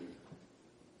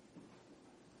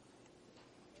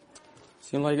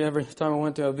 Seemed like every time I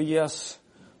went to a VS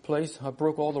place, I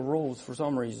broke all the rules for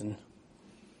some reason.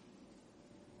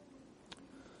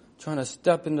 Trying to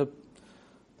step into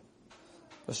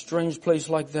a strange place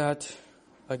like that,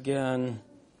 again,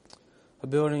 a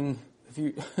building, if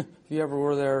you ever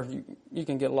were there, you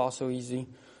can get lost so easy.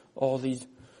 All these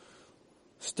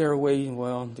stairways,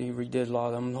 well, they redid a lot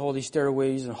of them, all these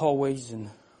stairways and hallways, and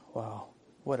wow,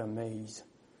 what a maze.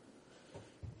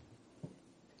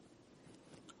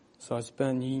 So I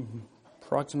spent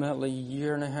approximately a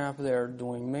year and a half there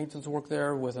doing maintenance work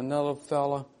there with another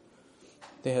fella.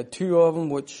 They had two of them,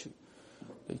 which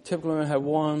they typically only had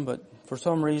one, but for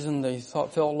some reason they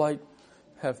felt like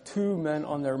have two men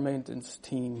on their maintenance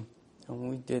team, and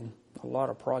we did a lot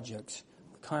of projects.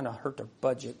 We kind of hurt their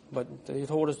budget, but they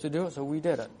told us to do it, so we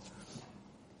did it.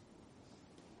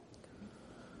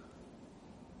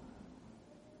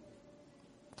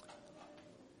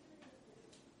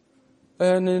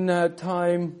 And in that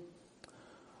time,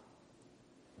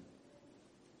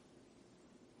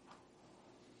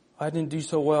 I didn't do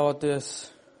so well at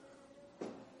this.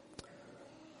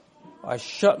 I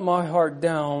shut my heart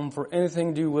down for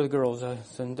anything to do with girls.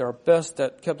 And they're best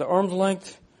at kept at arm's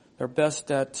length. They're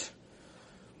best at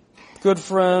good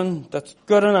friend. That's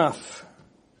good enough.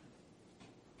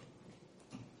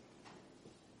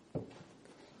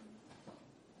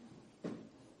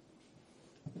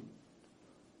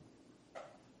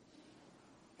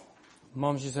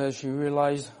 Mom, she says she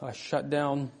realized I shut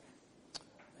down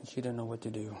and she didn't know what to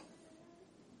do.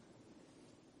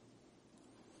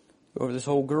 Over this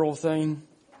whole girl thing.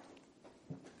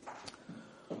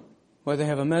 Well, they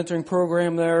have a mentoring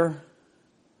program there.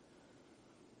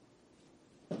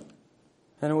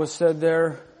 And it was said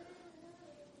there,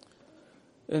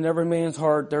 in every man's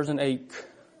heart there's an ache.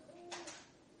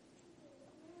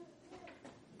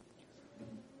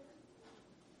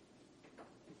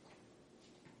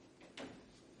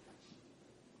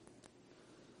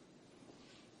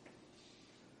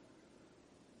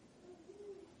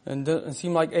 And it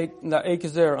seems like that ache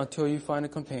is there until you find a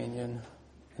companion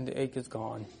and the ache is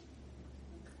gone.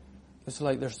 It's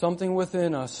like there's something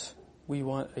within us, we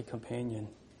want a companion.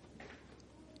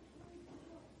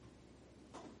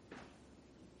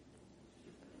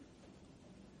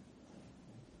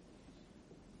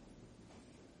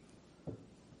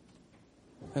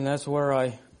 And that's where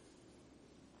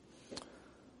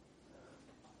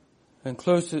and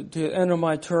close to the end of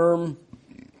my term,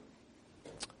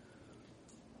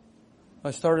 I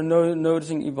started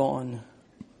noticing Yvonne.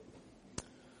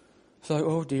 It's like,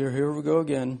 oh dear, here we go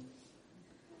again.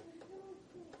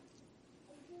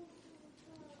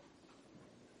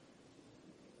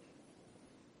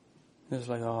 It's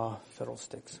like,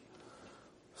 fiddlesticks.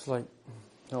 It's like,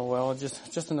 oh well,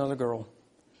 just another girl.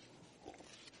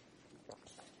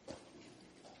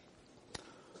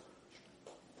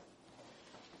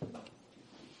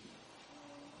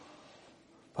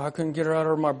 I couldn't get her out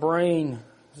of my brain.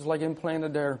 It was like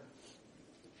implanted there.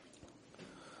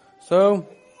 So,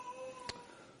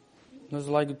 it was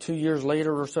like 2 years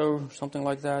later or so, something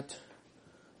like that.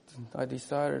 I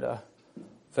decided to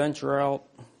venture out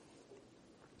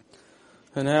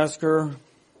and ask her.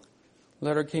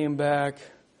 Letter came back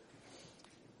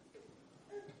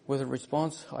with a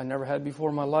response I never had before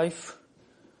in my life.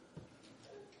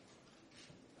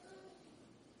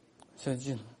 Said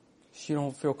she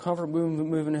don't feel comfortable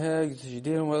moving ahead because she's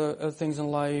dealing with other things in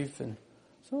life. And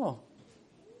so,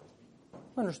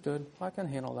 understood. I can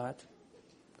handle that.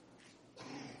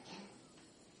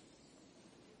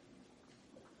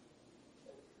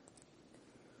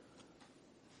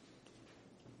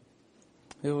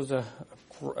 It was a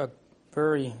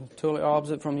very, totally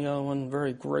opposite from the other one,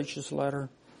 very gracious letter.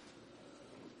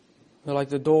 Like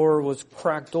the door was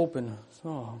cracked open.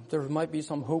 So, there might be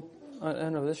some hope at the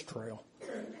end of this trail.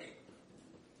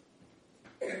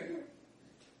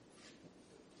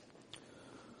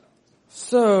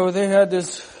 So they had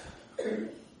this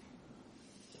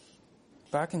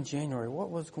back in January. What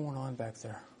was going on back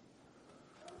there?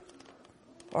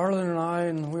 Arlen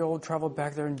and we all traveled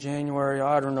back there in January.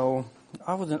 I don't know.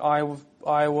 I was in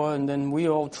Iowa, and then we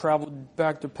all traveled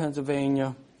back to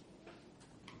Pennsylvania.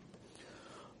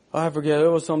 I forget. It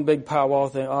was some big powwow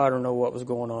thing. I don't know what was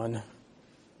going on.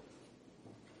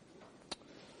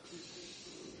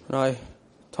 And I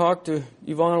talked to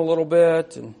Yvonne a little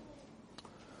bit,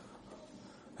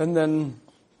 and then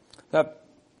that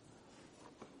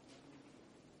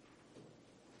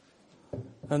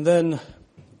And then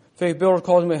Faith Builder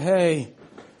calls me, hey,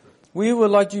 we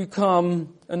would like you to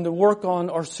come and to work on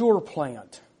our sewer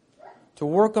plant. To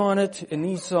work on it, it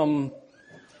needs some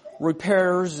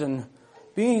repairs, and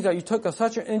being that you took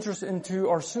such an interest into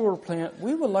our sewer plant,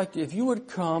 we would like if you would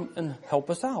come and help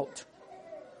us out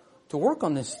to work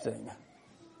on this thing.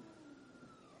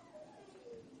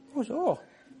 I was,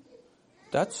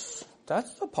 that's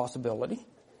a possibility.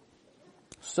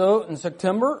 So in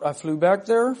September, I flew back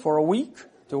there for a week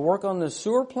to work on the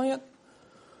sewer plant,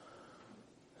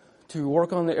 to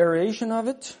work on the aeration of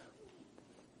it.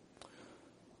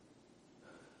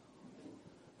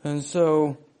 And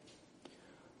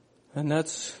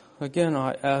that's, again,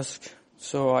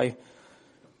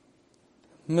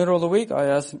 middle of the week, I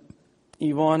asked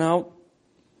Yvonne out,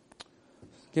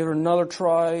 give her another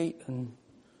try, and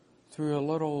through a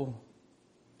little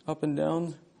up and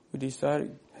down, we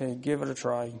decided, hey, give it a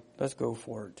try. Let's go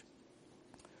for it.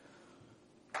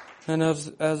 And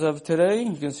as of today,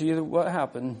 you can see what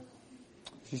happened.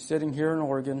 She's sitting here in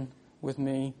Oregon with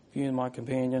me, being my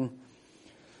companion.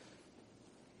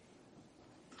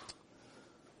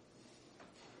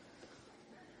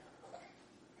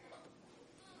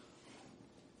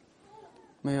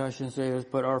 Maybe I shouldn't say this,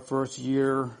 but our first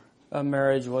year of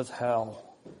marriage was hell.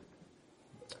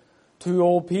 Two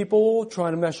old people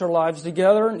trying to mesh their lives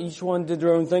together, and each one did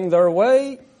their own thing their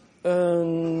way,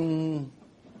 and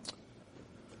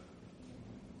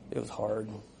it was hard.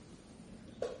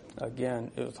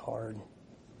 Again, it was hard.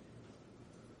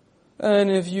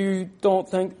 And if you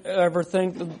don't ever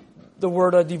think the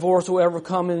word of divorce will ever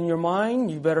come in your mind,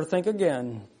 you better think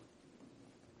again.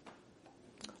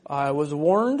 I was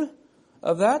warned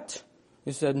of that.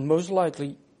 He said, most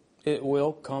likely it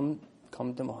will come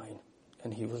to mind.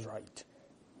 And he was right.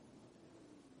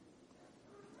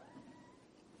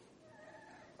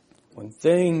 When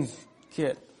things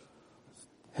get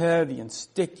heavy and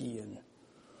sticky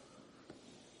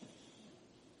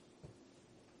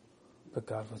but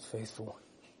God was faithful.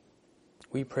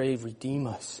 We prayed, redeem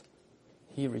us.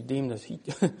 He redeemed us.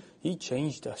 He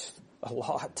changed us a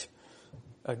lot.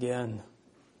 Again.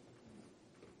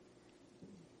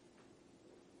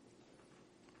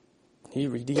 He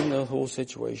redeemed the whole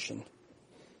situation.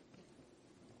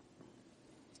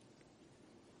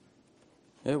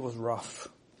 It was rough,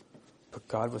 but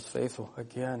God was faithful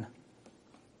again.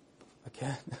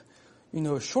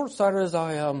 Short-sighted as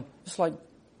I am, it's like,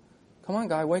 come on,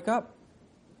 guy, wake up.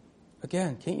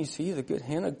 Again, can't you see the good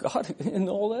hand of God in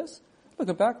all this?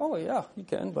 Looking back, oh yeah, you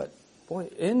can, but boy,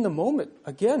 in the moment,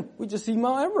 again, we just see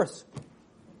Mount Everest.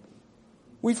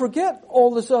 We forget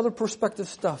all this other perspective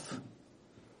stuff.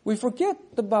 We forget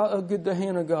about the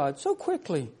hand of God so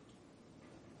quickly.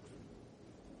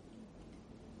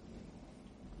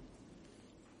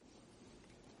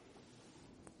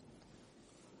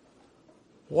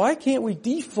 Why can't we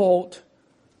default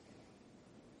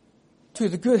to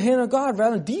the good hand of God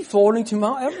rather than defaulting to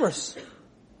Mount Everest?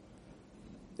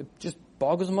 It just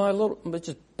boggles my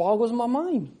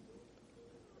mind.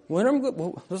 When am I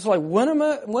going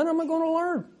to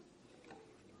learn?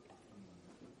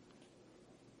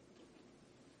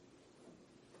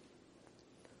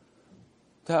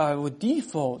 That I would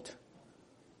default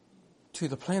to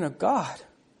the plan of God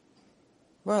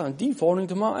rather than defaulting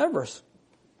to Mount Everest.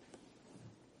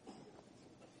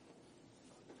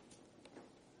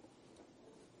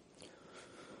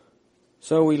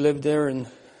 So we lived there in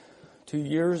 2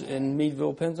 years in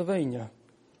Meadville, Pennsylvania.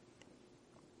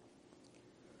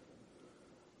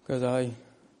 Because I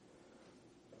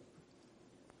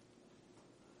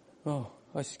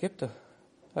skipped a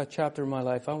chapter in my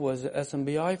life. I was at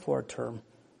SMBI for a term.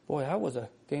 Boy, that was a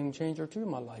game changer too in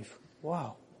my life.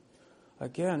 Wow.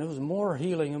 Again, it was more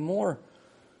healing and more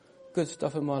good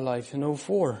stuff in my life in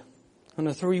 2004. On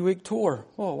a 3-week tour.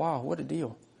 Oh, wow, what a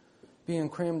deal. Being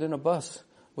crammed in a bus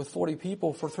with 40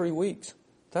 people for 3 weeks.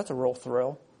 That's a real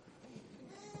thrill.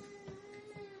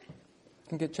 It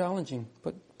can get challenging,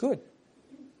 but good.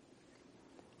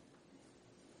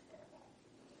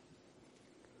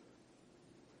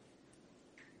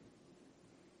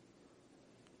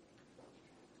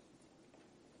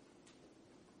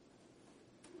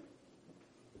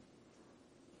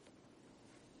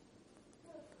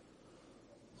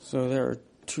 So there are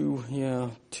two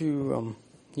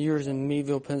years in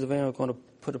Meadville, Pennsylvania. I'm going to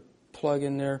put a plug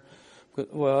in there.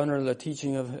 Well, under the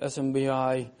teaching of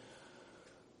SMBI,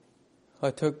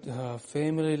 I took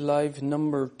Family Life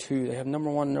number 2. They have number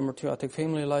 1 and number 2. I took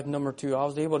Family Life number 2. I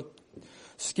was able to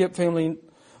skip Family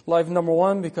Life number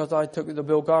 1 because I took the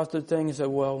Bill Gothard thing and said,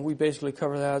 well, we basically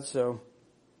cover that, so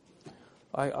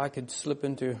I could slip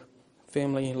into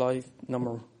Family Life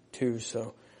number 2.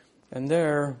 So And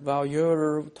there, Val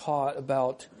Yoder taught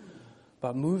about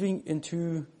moving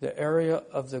into the area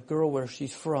of the girl where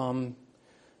she's from,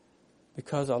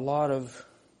 because a lot of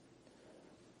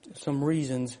some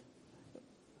reasons.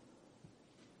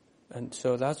 And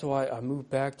so that's why I moved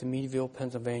back to Meadville,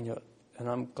 Pennsylvania. And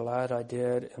I'm glad I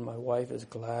did, and my wife is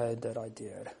glad that I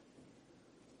did.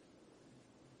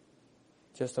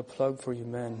 Just a plug for you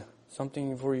men,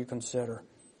 something for you to consider.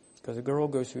 Because the girl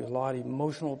goes through a lot of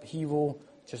emotional upheaval,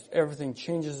 just everything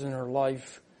changes in her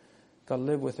life. Got to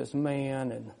live with this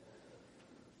man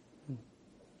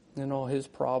and all his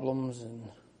problems, and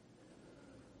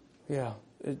yeah,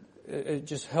 it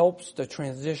just helps the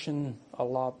transition a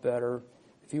lot better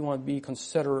if you want to be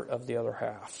considerate of the other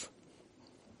half.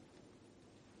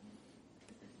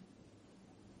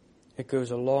 It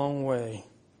goes a long way.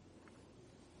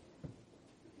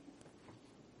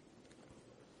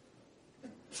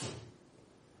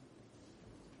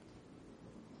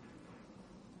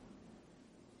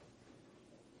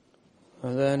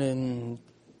 And then in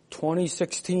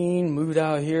 2016, moved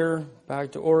out here,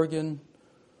 back to Oregon.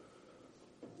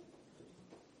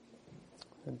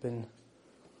 I've been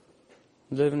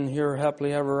living here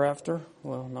happily ever after.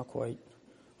 Well, not quite.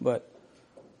 But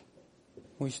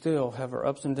we still have our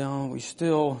ups and downs. We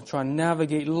still try to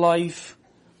navigate life.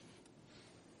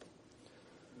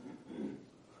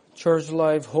 Church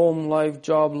life, home life,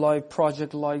 job life,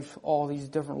 project life, all these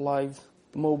different lives,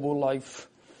 mobile life,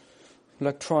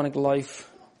 electronic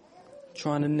life,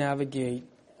 trying to navigate.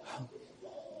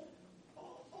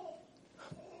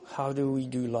 How do we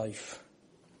do life?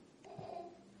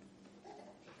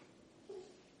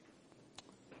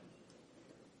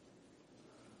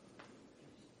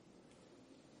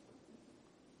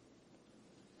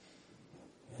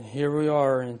 And here we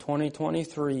are in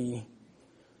 2023.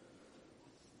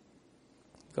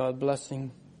 God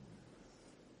blessing.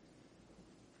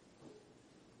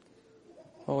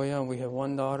 Oh yeah, we have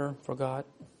one daughter. Forgot.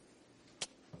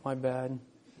 My bad.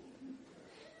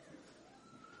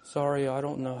 Sorry, I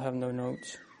don't know. Have no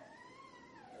notes.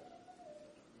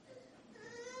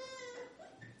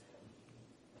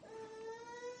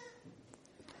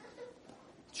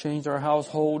 Changed our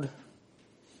household.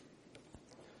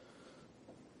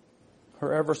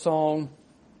 Her ever song.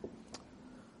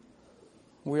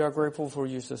 We are grateful for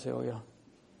you, Cecilia.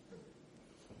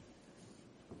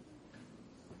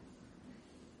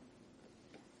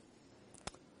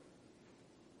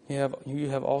 You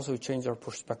have also changed our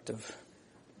perspective.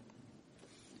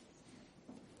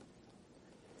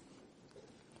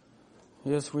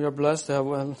 Yes, we are blessed to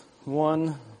have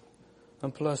one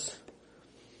and plus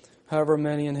however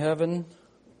many in heaven.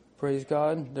 Praise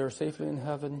God, they're safely in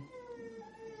heaven.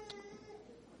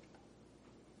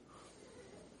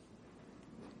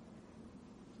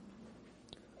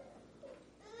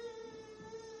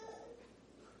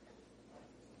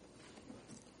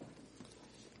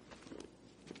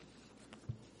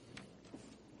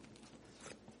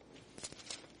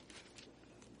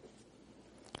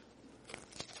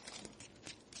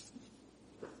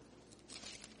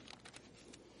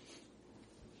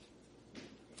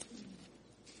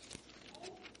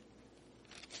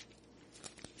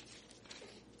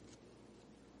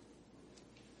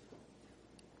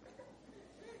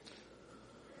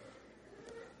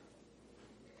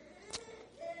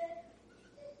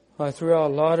 I threw out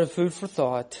a lot of food for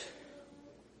thought,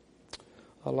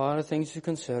 a lot of things to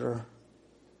consider,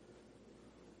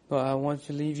 but I want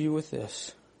to leave you with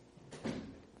this.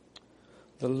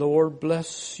 The Lord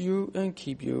bless you and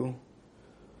keep you.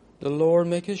 The Lord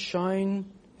make his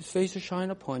face to shine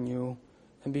upon you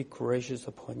and be gracious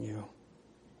upon you.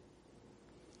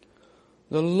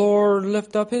 The Lord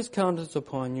lift up his countenance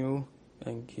upon you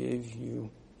and give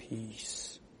you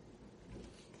peace.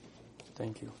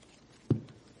 Thank you.